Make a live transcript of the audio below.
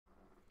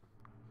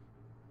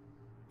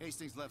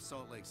Hastings left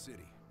Salt Lake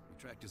City.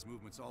 We tracked his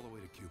movements all the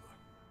way to Cuba.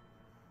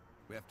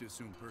 We have to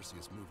assume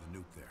Perseus moved the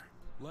nuke there.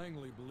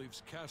 Langley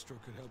believes Castro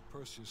could help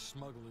Perseus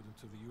smuggle it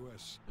into the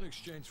U.S. in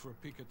exchange for a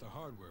peek at the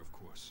hardware, of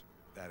course.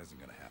 That isn't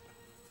gonna happen.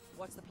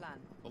 What's the plan?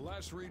 The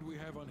last read we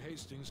have on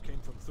Hastings came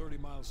from 30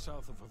 miles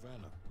south of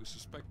Havana. We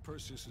suspect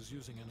Perseus is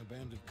using an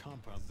abandoned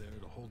compound there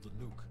to hold the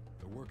nuke.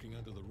 They're working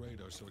under the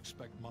radar, so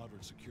expect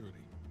moderate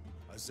security.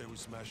 I say we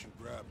smash and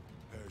grab.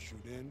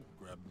 Parachute in,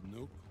 grab the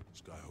nuke,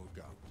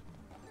 skyhook out.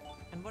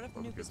 And what if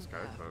the nuke isn't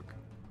there?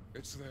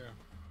 It's there.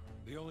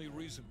 The only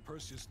reason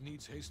Perseus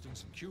needs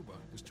Hastings in Cuba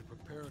is to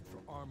prepare it for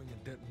arming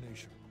and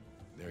detonation.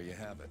 There you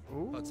have it.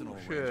 Ooh, Hudson will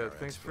shit, arrange our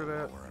thanks exfil for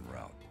that. while we're en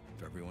route.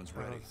 If everyone's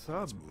ready, Sub,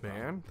 let's move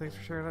man. on. Thanks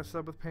for sharing that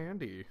sub with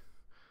Pandy.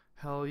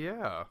 Hell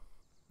yeah.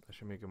 I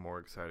should make a more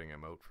exciting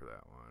emote for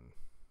that one.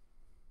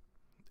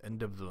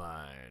 End of the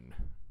line.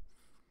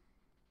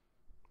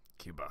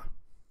 Cuba.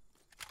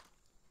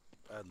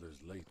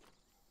 Adler's late.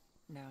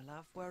 No,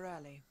 love, we're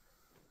early.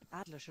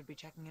 Adler should be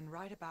checking in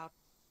right about...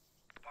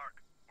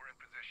 Park, we're in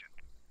position.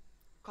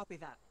 Copy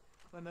that.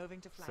 We're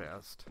moving to flank.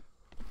 Fast.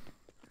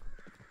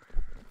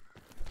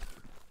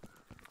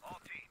 All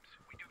teams,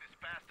 we do this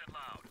fast and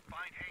loud.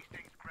 Find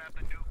Hastings, grab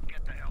the nuke,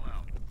 get the hell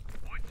out.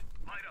 Woods,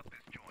 light up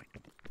this joint.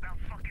 About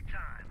fucking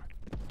time.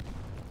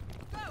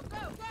 Go,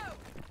 go, go!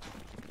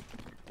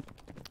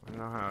 I don't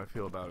know how I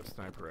feel about a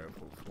sniper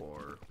rifle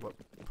for what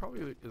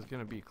probably is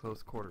going to be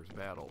close quarters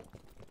battle.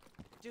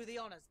 Do the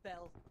honors,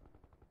 Bill.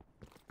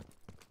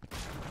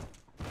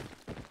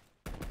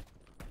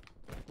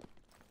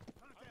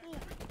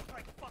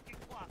 Like fucking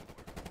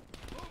clockwork.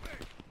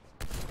 Moving!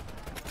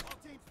 All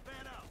teams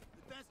fan out.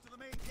 Advance to the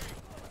main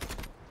gate.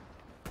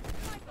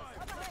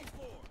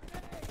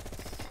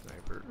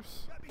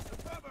 Snipers. Got me some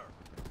cover.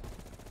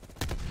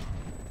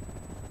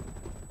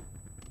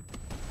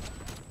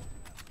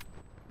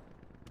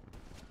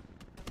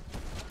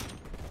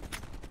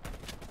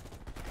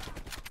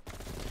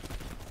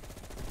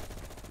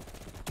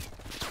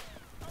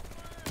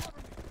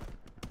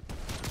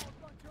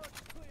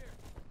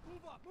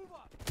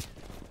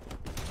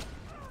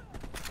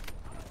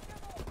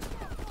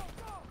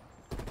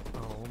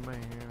 Oh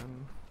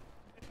man.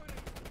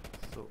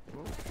 So,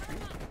 oh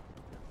shoot.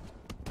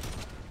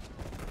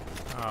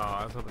 Oh,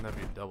 I was hoping that'd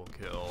be a double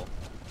kill.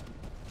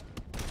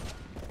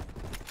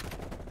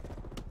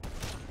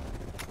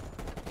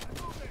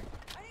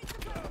 I need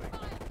some cover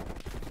fire!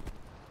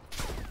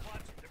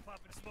 Watch it, they're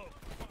popping smoke.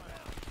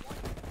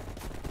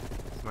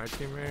 It's my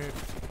teammate.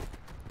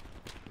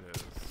 It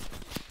is.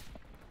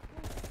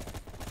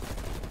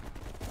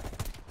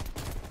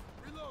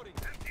 Reloading.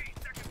 MT,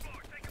 second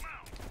floor, take him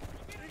out.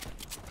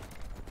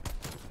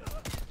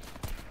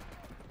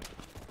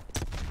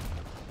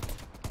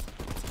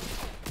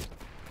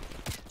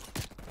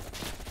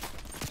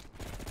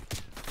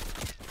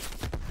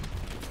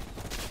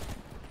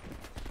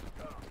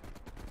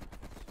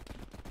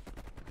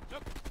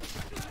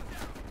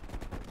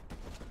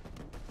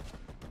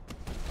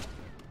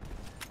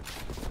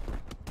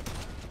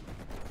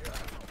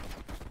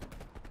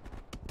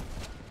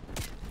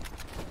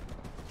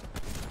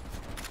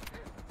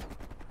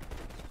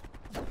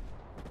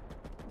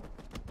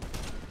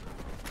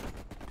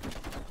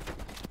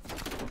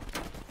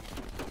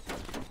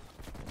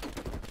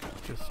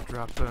 Just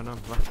dropping them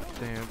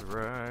left and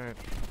right.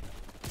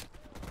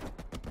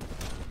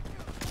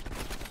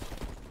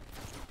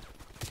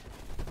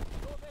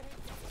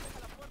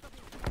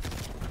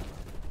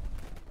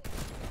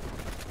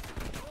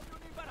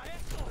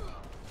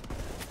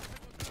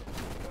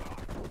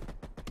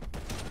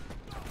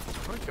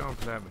 I'm going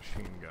for that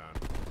machine gun.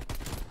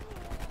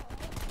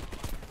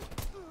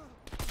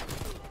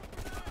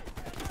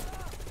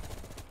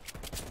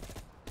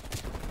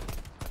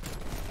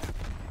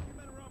 You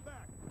better run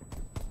back.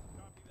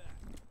 Copy that.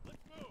 Let's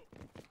move.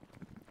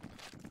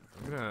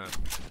 I'm gonna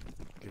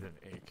get an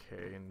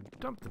AK and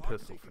dump the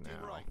pistol for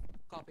now.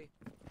 Copy.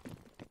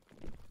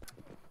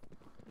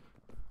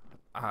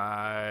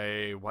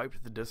 I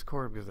wiped the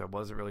Discord because I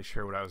wasn't really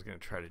sure what I was gonna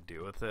try to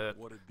do with it.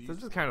 What did So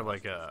this is kind of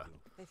like a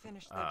They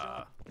finished their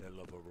job. They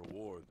love a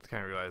reward. it's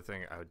kind of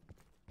realizing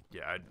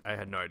I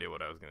had no idea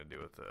what I was gonna do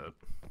with it.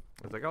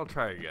 I was like, I'll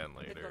try again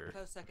They've got later.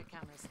 closed circuit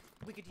cameras.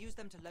 We could use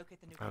them to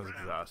locate the nuclear. I was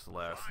exhausted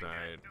last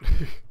night.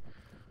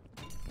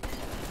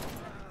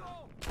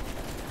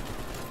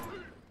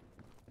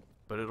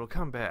 But it'll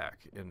come back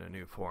in a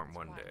new form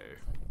one day.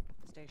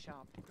 Stay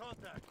sharp.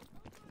 Contact.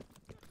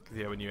 'Cause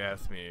yeah, when you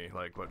asked me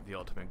like what the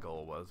ultimate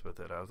goal was with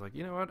it, I was like,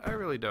 you know what? I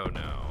really don't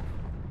know.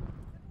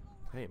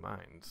 Hey,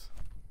 mines.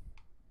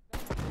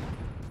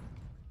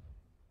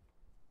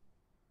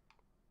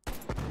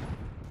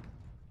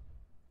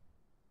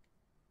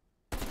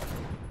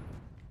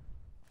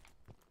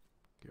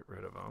 Get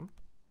rid of them.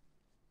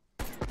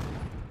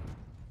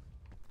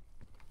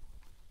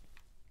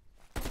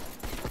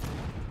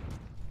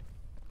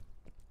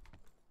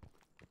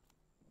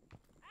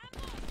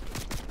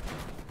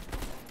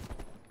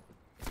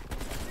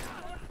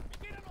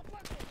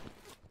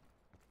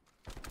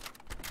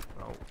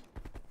 Oh.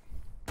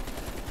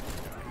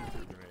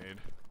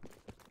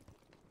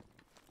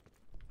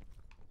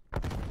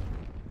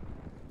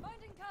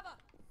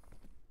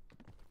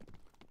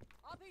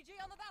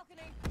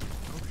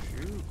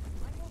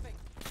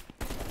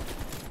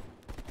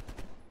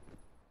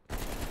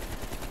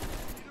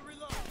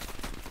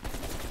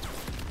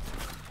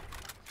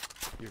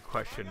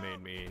 question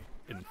made me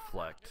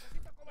inflect.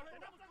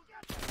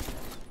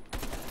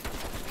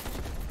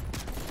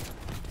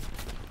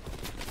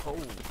 Oh,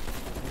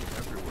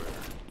 everywhere.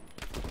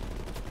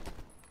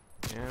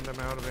 And I'm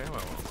out of ammo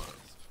almost.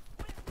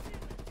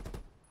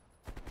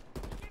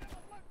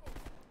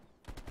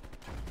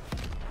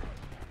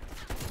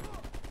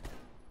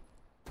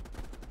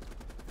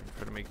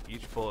 Try to make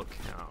each bullet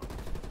count.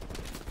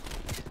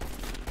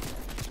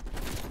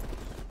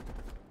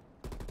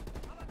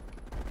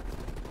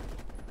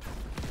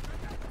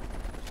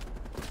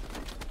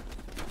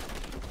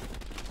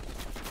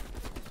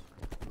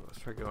 Let's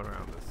try going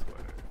around this way.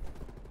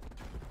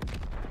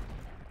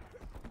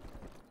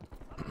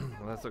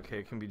 Well, that's okay.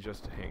 It can be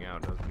just to hang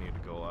out. Doesn't need to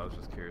go. I was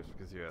just curious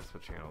because you asked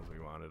what channels we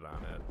wanted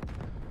on it.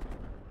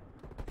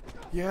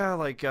 Yeah,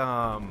 like,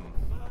 the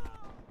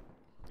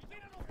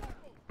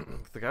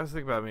guy was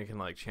thinking about making,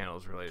 like,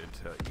 channels related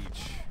to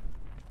each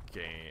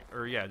game.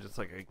 Or, yeah, just,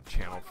 like, a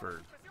channel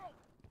for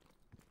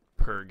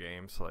per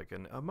game. So, like,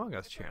 an Among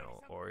Us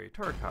channel or a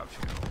Tarkov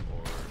channel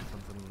or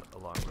something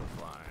along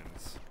those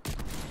lines.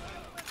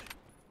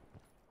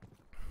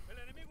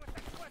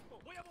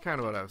 Kind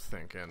of what I was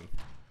thinking.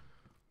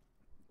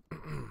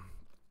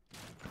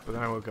 But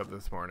then I woke up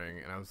this morning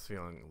and I was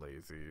feeling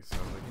lazy, so I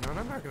was like, you know what,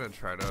 I'm not gonna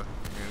try to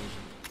manage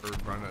or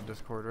run a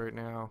Discord right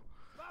now.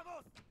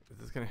 Is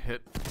this gonna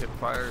hit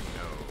fire?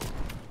 No.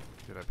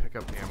 Did I pick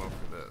up ammo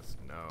for this?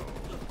 No.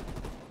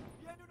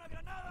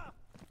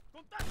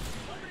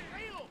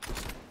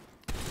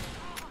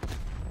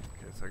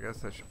 Okay, so I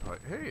guess I should probably.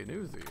 Hey, an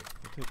Uzi.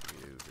 I'll take the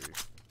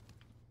Uzi.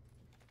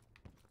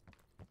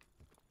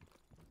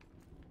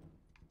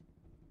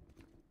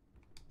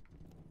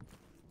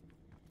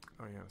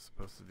 Oh yeah, I was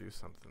supposed to do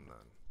something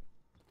then.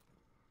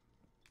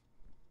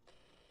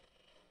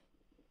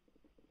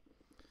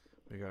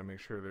 We gotta make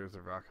sure there's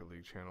a Rocket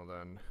League channel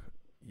then.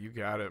 You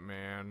got it,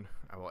 man.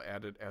 I will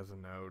add it as a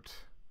note.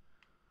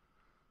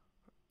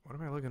 What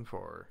am I looking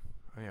for?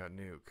 Oh yeah,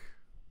 nuke.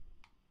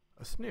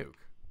 A snook.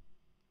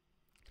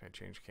 Can I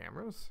change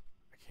cameras?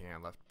 I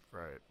can, left,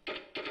 right.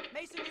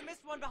 Mason, you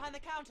missed one behind the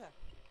counter.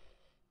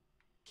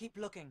 Keep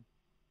looking.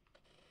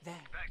 There.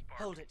 Thanks,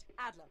 Park. Hold it.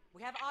 Adler,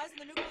 we have eyes on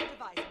the nuclear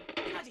device.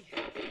 Bloody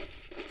hell.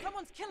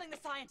 Someone's killing the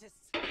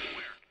scientists. Where?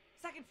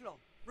 Second floor,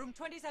 room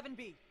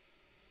 27B.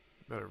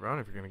 Better run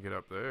if you're gonna get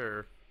up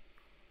there.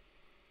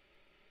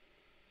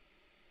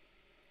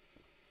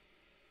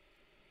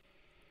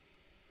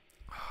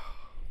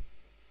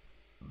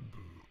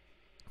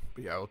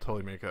 But yeah, I will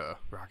totally make a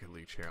Rocket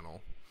League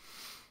channel.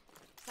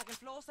 Second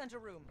floor, center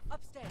room.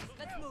 Upstairs.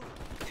 Let's move.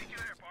 Take you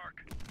there,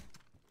 Park.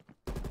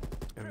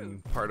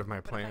 And part of my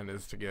plan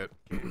is to get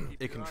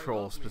a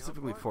control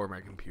specifically for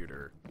my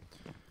computer,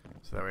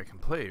 so that way I can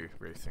play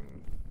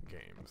racing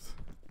games.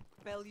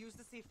 Bell, use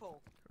the C4.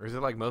 Or is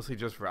it like mostly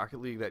just Rocket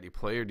League that you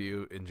play, or do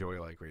you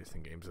enjoy like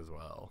racing games as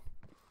well?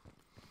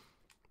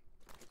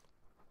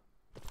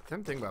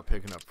 I'm thinking about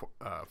picking up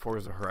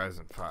Forza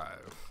Horizon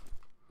 5.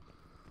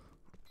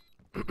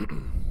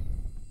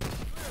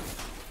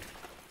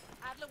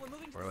 Adler, we're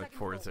moving to Or the like second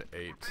Forza floor.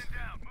 8. Man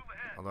down, move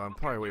ahead. Although I'm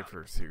probably waiting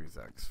for Series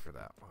X for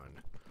that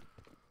one.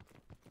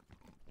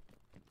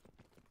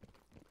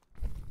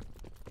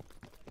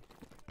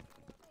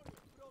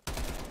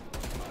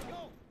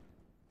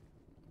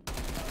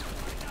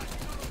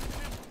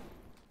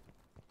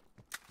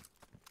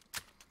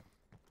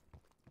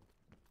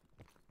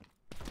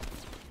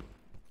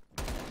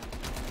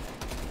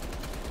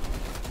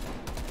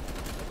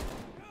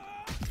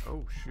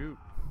 Oh shoot.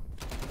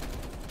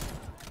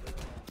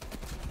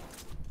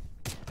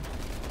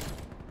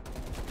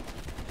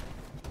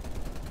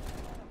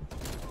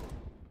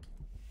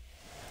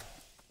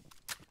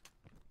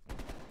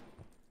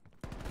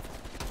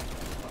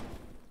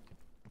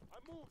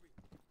 I'm moving.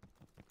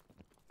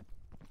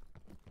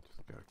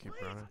 Just gotta keep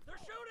running. They're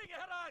shooting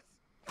at us.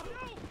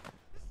 No!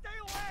 Stay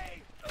away!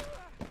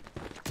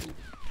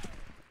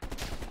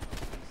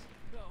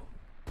 No.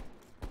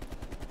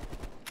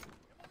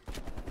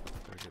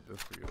 Gotta get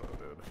this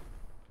reloaded.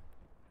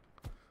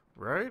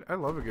 Right? I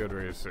love a good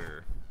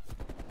racer.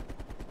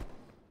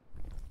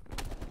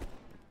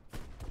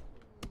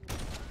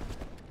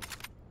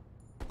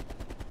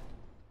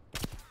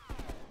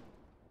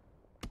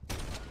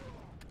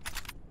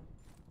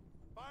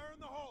 Fire in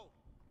the hole.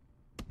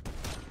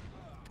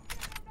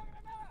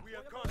 We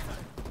have contact.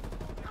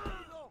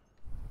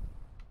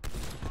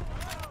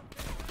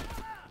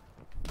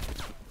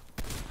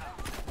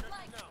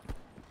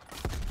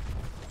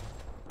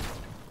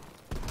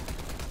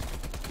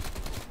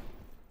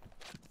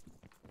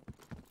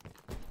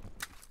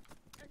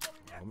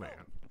 Oh man.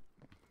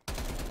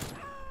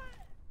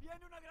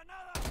 Viene una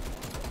granada.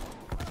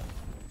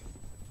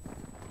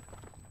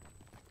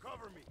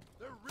 Cover me.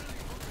 They're really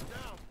hunkered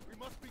down. We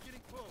must be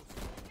getting close.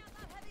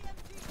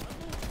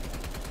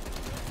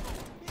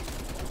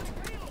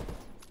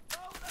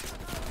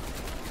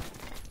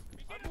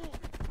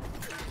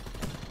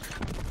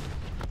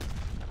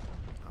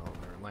 Oh,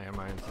 there are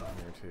landmines in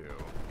here too.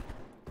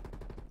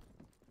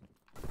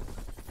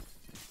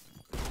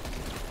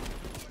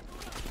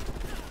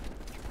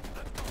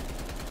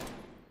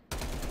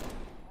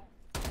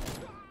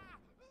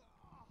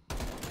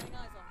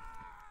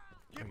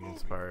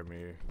 inspired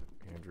me,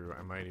 Andrew.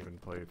 I might even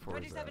play Forza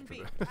after 27B.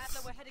 this.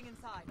 Adler, we're heading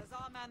inside.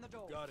 Lazar, man the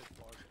door. Got it,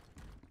 Mark.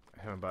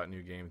 I haven't bought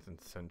new games in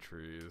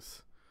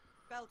centuries.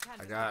 Bell I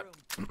canvas got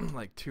the room.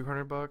 like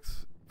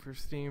 $200 for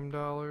Steam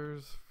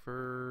dollars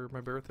for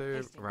my birthday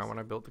Hastings, around when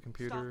I built the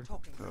computer.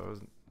 stop talking. So it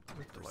was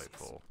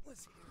delightful.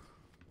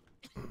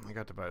 I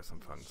got to buy some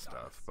fun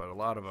stuff, but a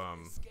lot of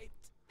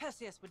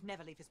Perseus would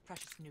never leave his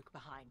precious nuke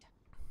behind.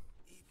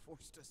 He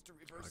forced us to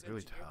reverse like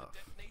really engineer tough. the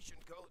detonation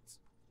codes.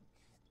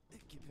 They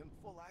give him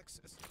full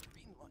access to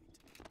green light.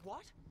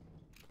 What?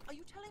 Are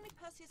you telling me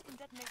Perseus can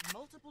detonate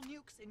multiple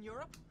nukes in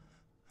Europe?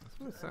 That's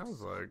what it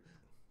sounds like.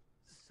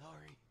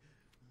 Sorry.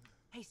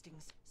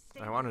 Hastings, stay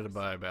I wanted to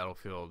close. buy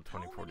Battlefield How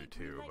many 2042,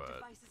 green light but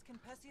devices can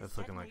Perseus that's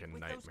looking like a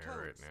detonate with those nightmare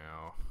right codes?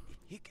 now.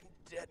 He can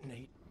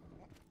detonate.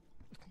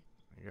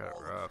 You got it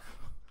All of rough.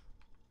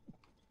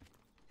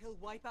 He'll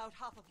wipe out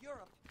half of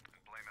Europe.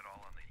 Blame it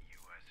all on the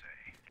USA.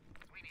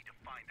 We need to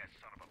find that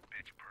son of a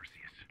bitch,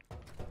 Perseus.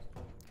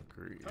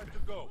 Agreed. Time to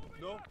go.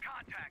 No?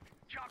 Contact!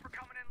 Chopper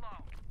coming in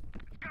low.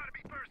 It's gotta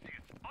be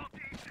Perseus. All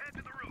teams head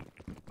to the roof.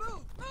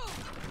 Move! Move!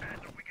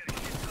 Adler, we got a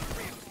shit ton of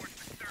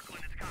reinforcements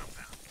circling his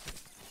compound.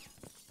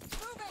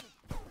 Moving!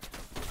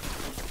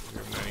 You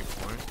have 90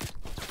 points.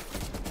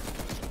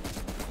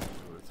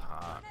 Ooh, it's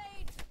hot.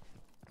 Grenade!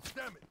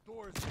 Damn it,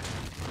 doors.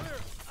 Clear!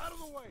 Out of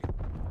the way!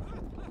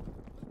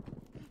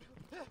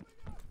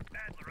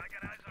 Adler, I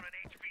got eyes on an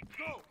HVT.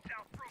 Go!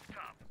 South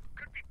rooftop.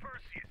 Could be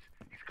Perseus.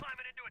 He's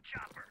climbing into a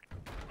chopper.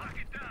 Lock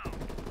it down.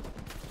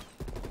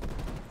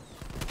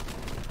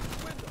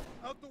 Window!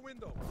 Out the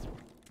window!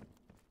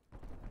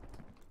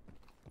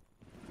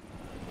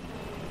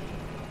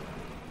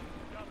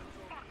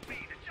 Fuck me,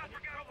 the chopper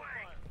got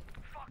away.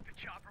 Fuck the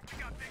chopper, we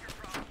got bigger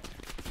problems.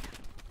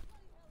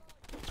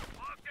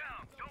 Log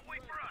down. Don't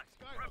wait for us.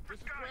 Rep for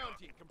This is ground Skyhook.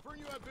 team. Confirm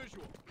you have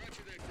visual.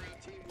 Roger that, ground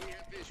team. We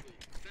have visual.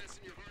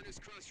 Fasten your harness,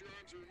 cross your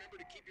arms, and remember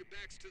to keep your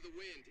backs to the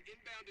wind.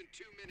 Inbound in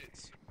 2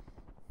 minutes.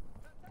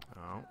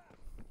 Oh.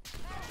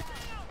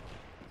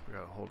 We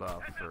gotta hold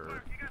off Heads up, for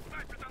Mark. You got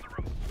snipers on the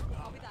roof.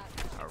 Copy that.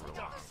 however Watch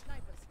out, long. those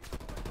snipers.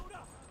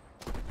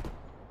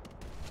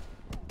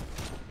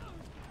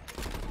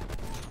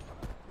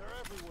 They're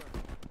everywhere.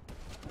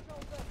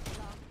 Control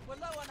vertical, we're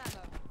low on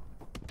ammo.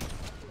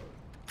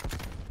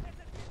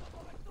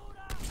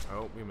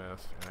 Oh, we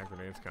missed. And that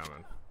grenade's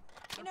coming.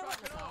 You know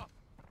what, Lazar?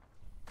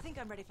 I think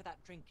I'm ready for that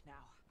drink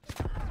now.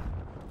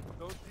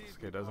 Those This D's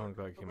guy doesn't look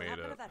like he But we'll made have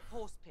none it. of that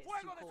horse piss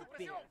you call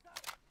beer.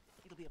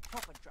 It'll be a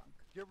proper drunk.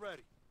 Get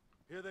ready.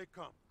 Here they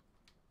come.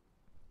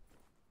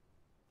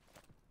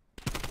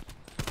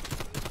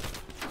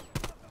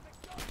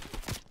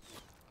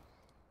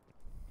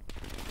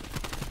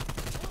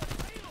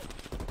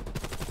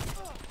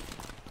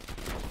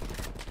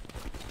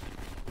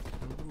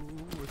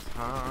 Ooh, it's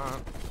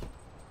hot.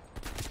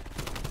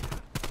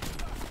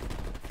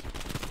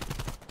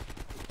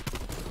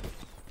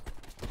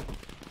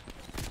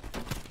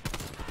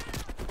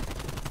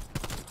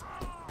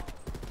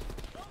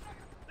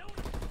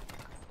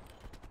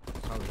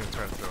 I was gonna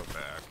try to throw it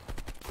back.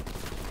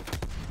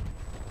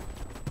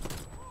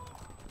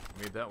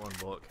 Made that one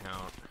bullet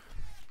count.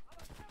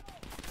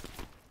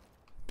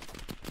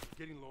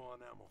 Getting low on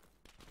ammo.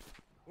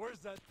 Where's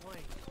that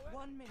plane?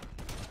 1 minute.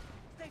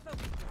 Stay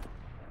focused.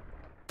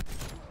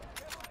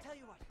 I'll tell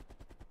you what.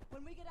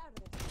 When we get out of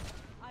this,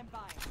 I'm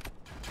buying.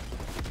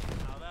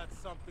 Now that's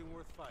something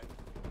worth fighting.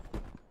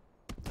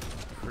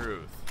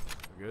 Truth.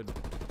 A good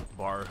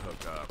bar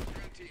hookup.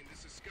 Ground team,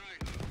 this is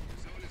Skyhook.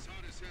 Zone is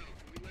hot as hell.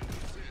 Can we lend an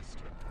assist?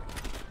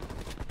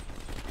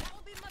 That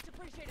will be much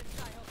appreciated,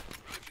 Skyhook.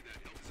 Roger that.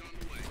 Help is on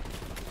the way.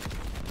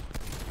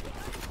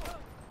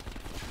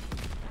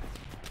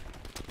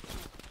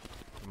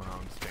 Come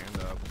on, stand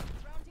up.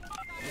 Ground team,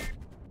 Skyhook.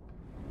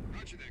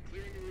 Roger that.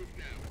 Clearing the roof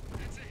now.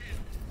 That's a hit.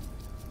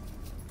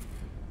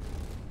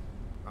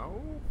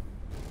 Oh.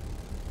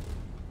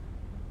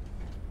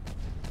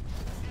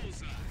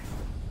 Bullseye.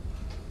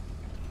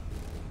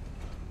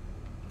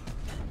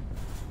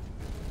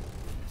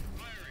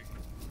 Firing.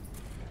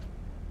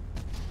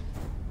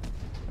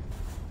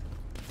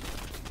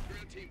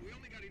 Ground team, we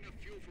only got enough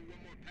fuel for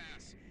one more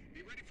pass.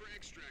 Be ready for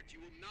extract.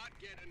 You will not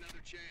get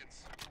another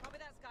chance. Copy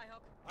that,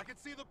 Skyhook. I can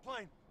see the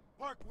plane.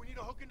 Park, we need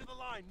to hook into the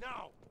line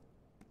now.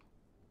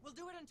 We'll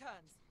do it in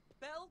turns.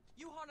 Bell,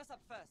 you harness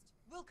up first.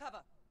 We'll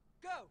cover.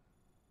 Go!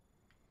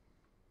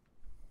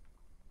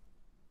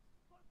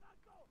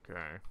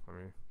 Okay, let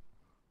me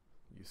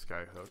use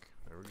Skyhook.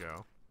 There we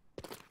go.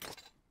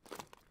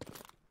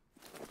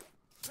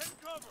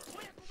 Take cover.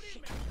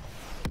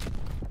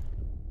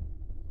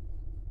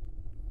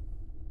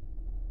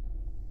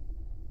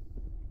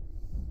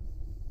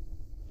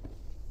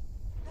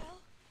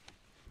 Bell?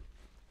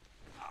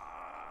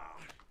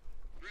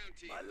 Ground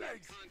team, My we have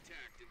legs.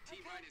 contact in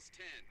T-minus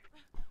 10.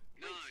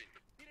 9.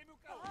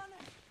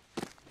 Harness!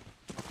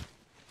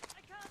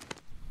 I can't!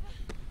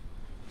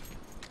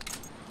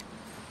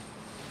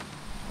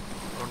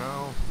 Oh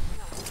no.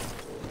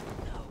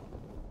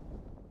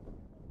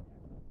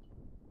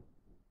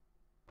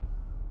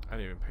 I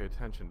didn't even pay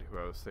attention to who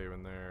I was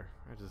saving there.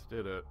 I just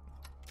did it.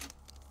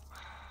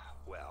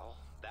 Well,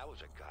 that was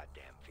a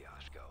goddamn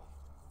fiasco.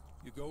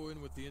 You go in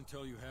with the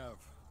intel you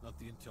have, not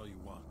the intel you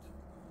want.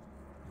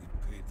 You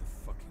paid the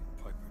fucking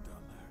piper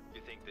down there. You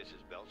think this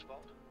is Belt's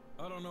fault?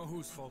 I don't know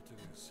whose fault it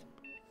is.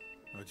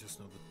 I just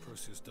know that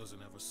Perseus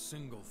doesn't have a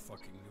single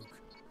fucking nuke.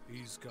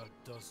 He's got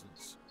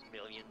dozens.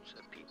 Millions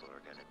of people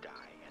are gonna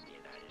die, and the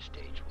United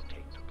States will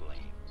take the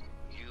blame.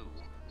 You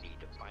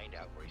need to find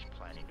out where he's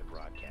planning to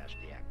broadcast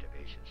the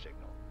activation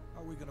signal.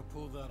 How are we gonna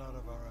pull that out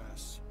of our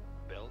ass?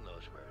 Bell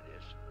knows where it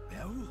is.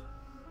 Bell?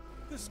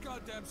 This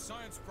goddamn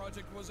science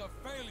project was a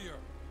failure!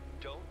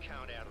 Don't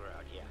count Adler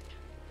out yet.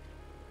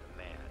 The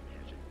man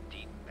has a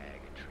deep bag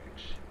of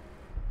tricks.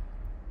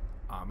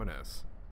 Ominous.